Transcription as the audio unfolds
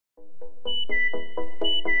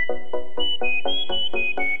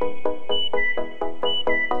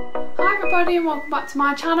everybody and welcome back to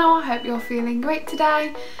my channel. I hope you're feeling great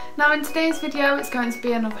today. Now in today's video it's going to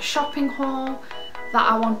be another shopping haul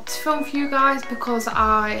that I wanted to film for you guys because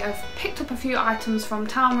I have picked up a few items from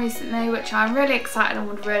town recently which I'm really excited and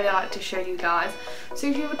would really like to show you guys. So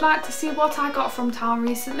if you would like to see what I got from town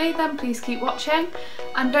recently, then please keep watching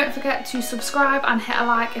and don't forget to subscribe and hit a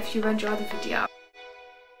like if you enjoy the video.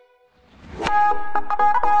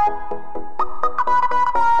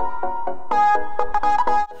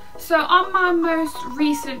 So on my most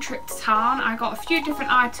recent trip to town, I got a few different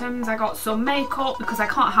items. I got some makeup because I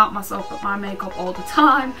can't help myself but my makeup all the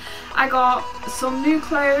time. I got some new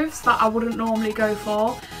clothes that I wouldn't normally go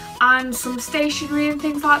for and some stationery and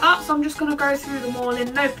things like that. So I'm just going to go through them all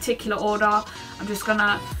in no particular order. I'm just going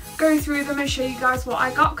to go through them and show you guys what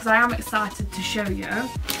I got because I am excited to show you.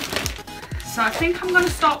 So I think I'm going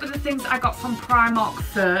to start with the things that I got from Primark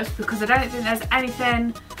first because I don't think there's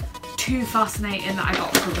anything too fascinating that I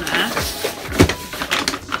got from there.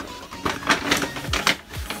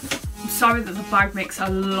 I'm sorry that the bag makes a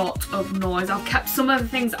lot of noise. I've kept some of the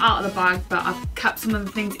things out of the bag, but I've kept some of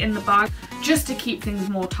the things in the bag just to keep things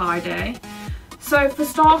more tidy. So for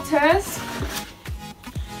starters,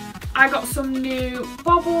 I got some new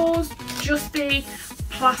baubles, just the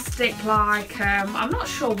plastic like, I'm not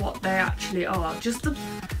sure what they actually are, just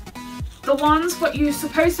the ones what you're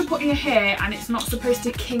supposed to put in your hair and it's not supposed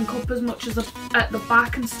to kink up as much as at the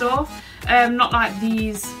back and stuff. Not like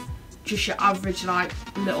these, just your average like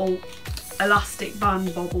little elastic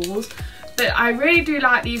band baubles. But I really do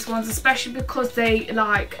like these ones, especially because they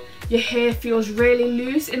like your hair feels really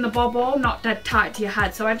loose in the bauble, not dead tight to your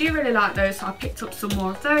head. So I do really like those, so I picked up some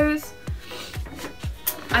more of those.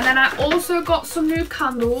 And then I also got some new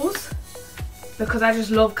candles because I just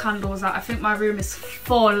love candles. I think my room is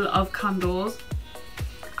full of candles.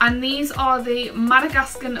 And these are the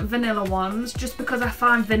Madagascar vanilla ones, just because I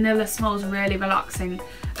find vanilla smells really relaxing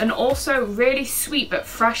and also really sweet but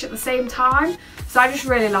fresh at the same time. So I just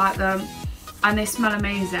really like them and they smell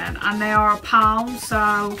amazing and they are £1,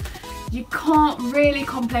 so you can't really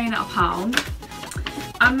complain at £1.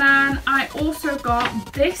 And then I also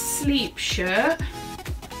got this sleep shirt.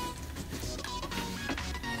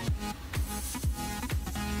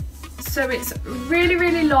 So it's really,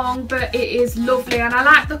 really long, but it is lovely and I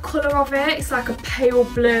like the colour of it. It's like a pale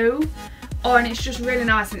blue. Oh, and it's just really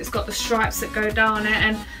nice and it's got the stripes that go down it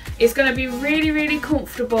and it's going to be really, really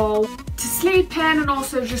comfortable to sleep in and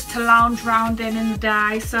also just to lounge around in the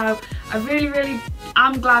day. So I really, really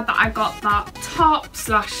am glad that I got that top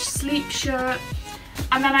slash sleep shirt.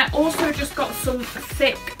 And then I also just got some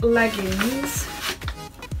thick leggings.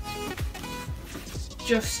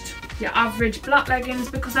 Just your average black leggings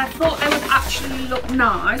because I thought they would actually look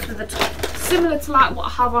nice with a top similar to like what I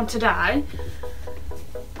have on today.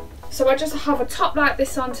 So I just have a top like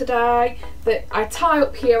this on today that I tie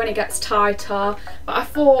up here and it gets tighter, but I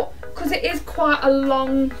thought because it is quite a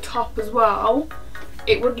long top as well,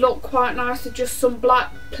 it would look quite nice with just some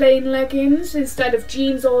black plain leggings instead of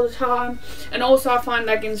jeans all the time. And also I find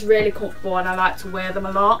leggings really comfortable and I like to wear them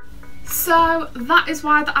a lot. So that is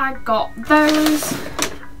why that I got those.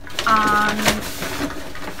 And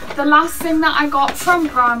the last thing that I got from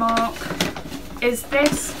Primark is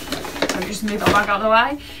this, I'll just move that bag out of the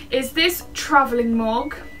way, is this travelling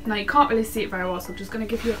mug. Now you can't really see it very well, so I'm just going to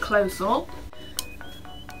give you a close-up.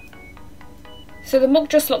 So the mug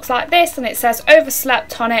just looks like this and it says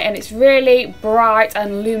overslept on it and it's really bright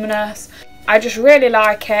and luminous. I just really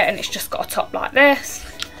like it and it's just got a top like this.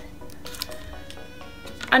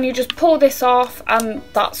 And you just pull this off and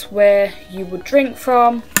that's where you would drink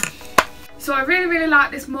from. So I really, really like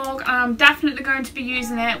this mug and I'm definitely going to be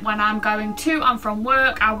using it when I'm going to and from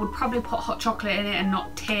work. I would probably put hot chocolate in it and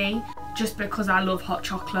not tea, just because I love hot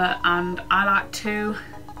chocolate and I like to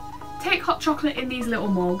take hot chocolate in these little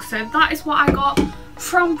mugs. So that is what I got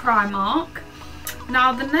from Primark.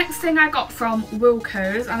 Now the next thing I got from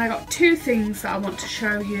Wilko's, and I got two things that I want to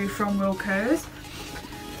show you from Wilko's.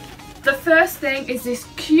 The first thing is this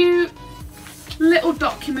cute little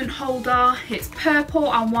document holder. It's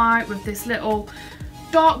purple and white with this little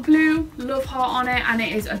dark blue love heart on it and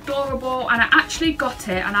it is adorable, and I actually got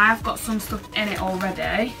it and I have got some stuff in it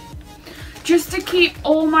already just to keep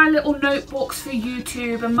all my little notebooks for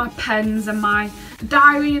YouTube and my pens and my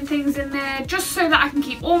diary and things in there, just so that I can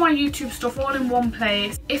keep all my YouTube stuff all in one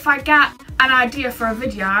place. If I get an idea for a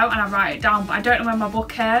video and I write it down but I don't know where my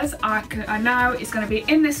book is, I know it's going to be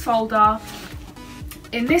in this folder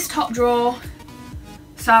in this top drawer.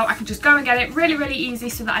 So I can just go and get it really, really easy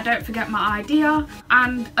so that I don't forget my idea.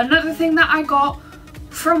 And another thing that I got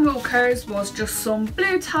from Wilko's was just some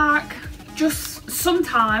blue tack. Just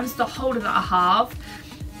sometimes the holder that I have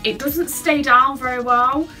it doesn't stay down very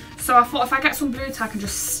well. So I thought if I get some blue tack and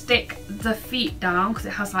just stick the feet down, because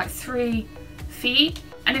it has like 3 feet,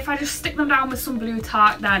 and if I just stick them down with some blue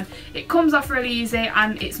tack, then it comes off really easy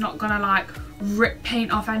and it's not gonna like rip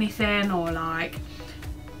paint off anything or like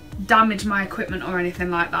damage my equipment or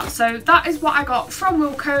anything like that. So that is what I got from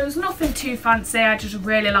Wilko's. Nothing too fancy, I just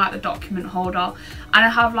really like the document holder, and I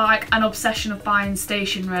have like an obsession of buying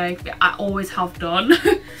stationery. I always have done.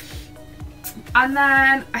 And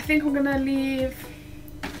then I think I'm gonna leave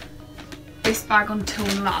this bag until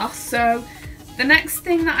last. So the next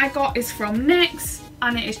thing that I got is from NYX,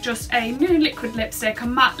 and it is just a new liquid lipstick, a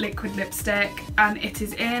matte liquid lipstick, and it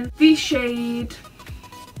is in the shade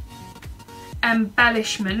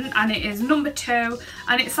Embellishment, and it is number 2,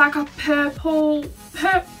 and it's like a purple,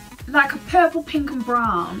 pink and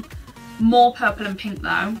brown, more purple and pink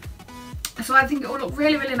though. So I think it will look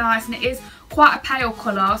really, really nice, and it is quite a pale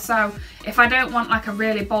colour, so if I don't want like a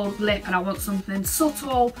really bold lip and I want something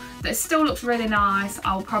subtle that still looks really nice,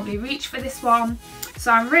 I'll probably reach for this one.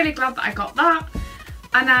 So I'm really glad that I got that.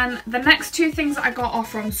 And then the next 2 things that I got are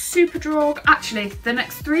from Superdrug. Actually, the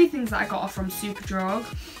next 3 things that I got are from Superdrug,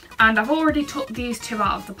 and I've already took these 2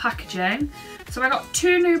 out of the packaging. So I got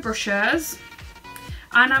 2 new brushes,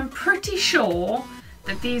 and I'm pretty sure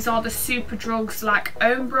that these are the Superdrug's like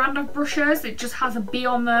own brand of brushes. It just has a B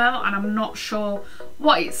on them, and I'm not sure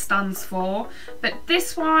what it stands for. But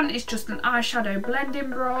this one is just an eyeshadow blending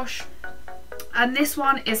brush, and this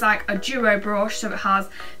one is like a duo brush, so it has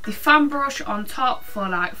the fan brush on top for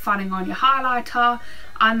like fanning on your highlighter,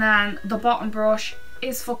 and then the bottom brush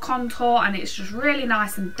is for contour, and it's just really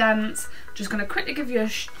nice and dense. Just going to quickly give you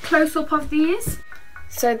a close-up of these.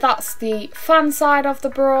 So that's the fan side of the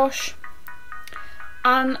brush,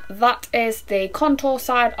 and that is the contour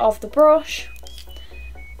side of the brush,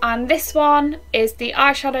 and this one is the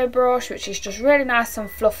eyeshadow brush, which is just really nice and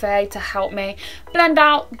fluffy to help me blend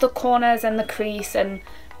out the corners and the crease and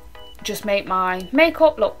just make my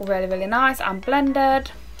makeup look really, really nice and blended.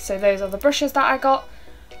 So those are the brushes that I got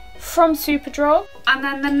from Superdrug. And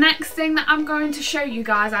then the next thing that I'm going to show you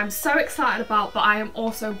guys, I'm so excited about, but I am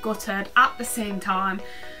also gutted at the same time.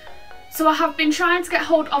 So I have been trying to get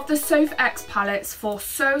hold of the Soph X palettes for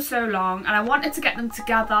so long, and I wanted to get them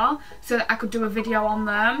together so that I could do a video on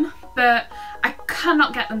them, but I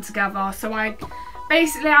cannot get them together. So I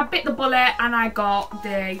bit the bullet and I got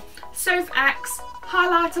the Soph X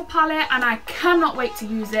highlighter palette, and I cannot wait to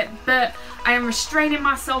use it, but I am restraining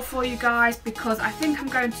myself for you guys because I think I'm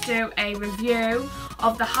going to do a review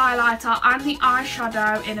of the highlighter and the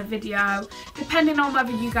eyeshadow in a video, depending on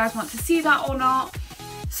whether you guys want to see that or not.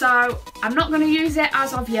 So I'm not going to use it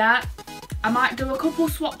as of yet. I might do a couple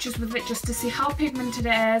swatches with it just to see how pigmented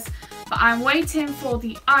it is, but I'm waiting for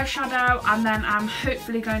the eyeshadow, and then I'm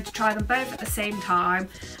hopefully going to try them both at the same time,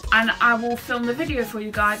 and I will film the video for you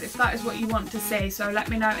guys if that is what you want to see. So let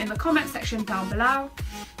me know in the comment section down below.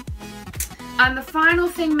 And the final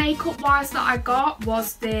thing makeup wise that I got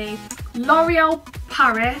was the L'Oreal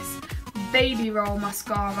Paris Baby Roll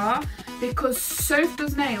Mascara, because Soph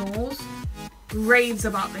Does Nails raves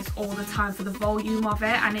about this all the time for the volume of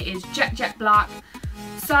it, and it is jet black.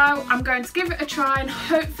 So I'm going to give it a try, and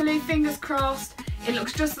hopefully, fingers crossed, it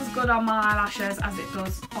looks just as good on my eyelashes as it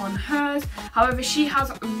does on hers. However, she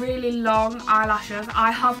has really long eyelashes.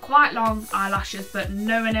 I have quite long eyelashes, but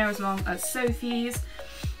nowhere near as long as Sophie's.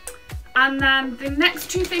 And then the next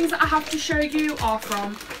 2 things that I have to show you are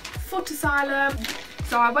from Foot Asylum.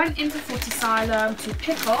 So I went into Foot Asylum to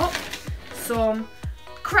pick up some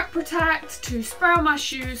Crep Protect to spray on my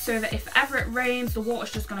shoes, so that if ever it rains, the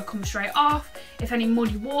water's just going to come straight off. If any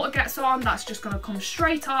muddy water gets on, that's just going to come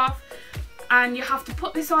straight off. And you have to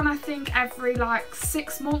put this on, I think, every like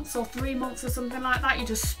 6 months or 3 months or something like that. You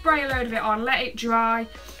just spray a load of it on, let it dry,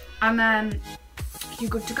 and then you're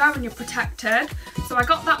good to go and you're protected. So I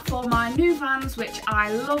got that for my new Vans, which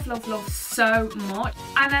I love so much.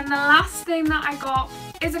 And then the last thing that I got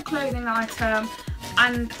is a clothing item,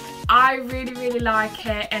 and I really like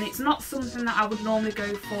it, and it's not something that I would normally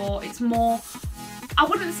go for. It's more, I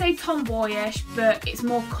wouldn't say tomboyish, but it's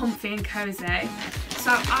more comfy and cozy.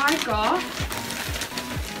 So I got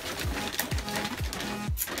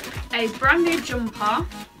a brand new jumper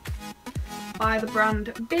by the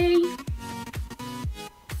brand B,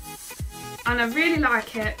 and I really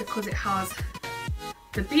like it because it has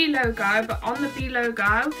the B logo, but on the B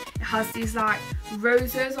logo it has these like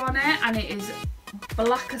roses on it, and it is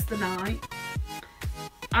black as the night.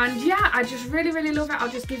 And yeah, I just really love it. I'll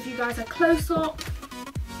just give you guys a close-up.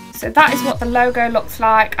 So that is what the logo looks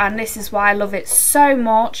like, and this is why I love it so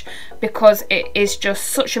much, because it is just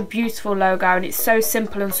such a beautiful logo and it's so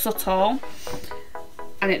simple and subtle.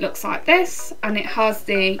 and it looks like this, and it has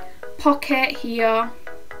the pocket here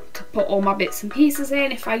to put all my bits and pieces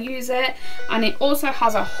in if I use it, and it also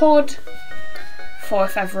has a hood for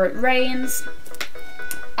if ever it rains,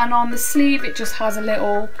 and on the sleeve it just has a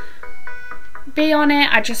little bee on it.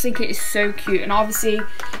 I just think it is so cute, and obviously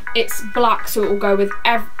it's black, so it will go with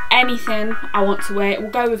anything I want to wear. It will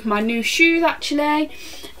go with my new shoes actually,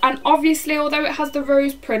 and obviously although it has the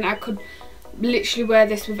rose print, I could literally wear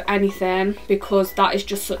this with anything because that is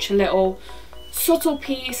just such a little subtle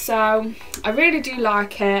piece. So I really do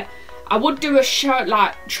like it. I would do a show,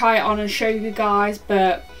 like try it on and show you guys,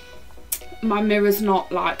 but my mirror's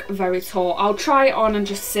not like very tall. I'll try it on and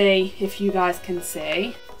just see if you guys can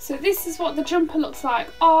see. So this is what the jumper looks like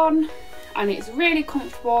on, and it's really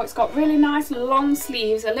comfortable. It's got really nice long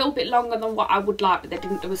sleeves, a little bit longer than what I would like, but they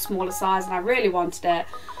didn't do a smaller size and I really wanted it.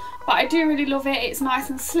 But I do really love it. It's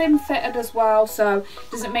nice and slim fitted as well, so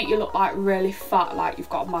it doesn't make you look like really fat, like you've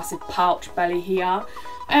got a massive pouch belly here.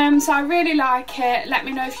 So I really like it. Let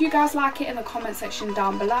me know if you guys like it in the comment section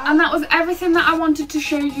down below. And that was everything that I wanted to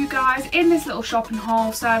show you guys in this little shopping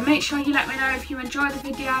haul. So make sure you let me know if you enjoyed the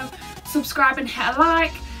video, subscribe and hit a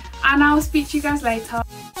like, and I will speak to you guys later.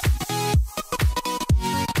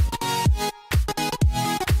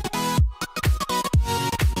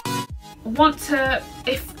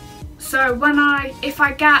 If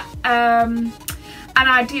I get an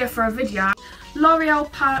idea for a video,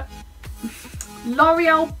 L'Oreal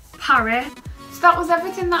Paris. So that was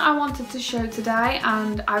everything that I wanted to show today,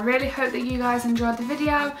 and I really hope that you guys enjoyed the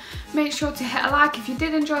video. Make sure to hit a like if you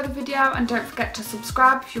did enjoy the video, and don't forget to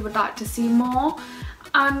subscribe if you would like to see more.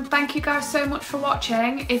 And thank you guys so much for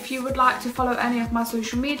watching. If you would like to follow any of my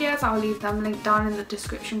social medias, I'll leave them linked down in the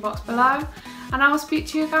description box below, and I will speak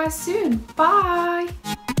to you guys soon. Bye!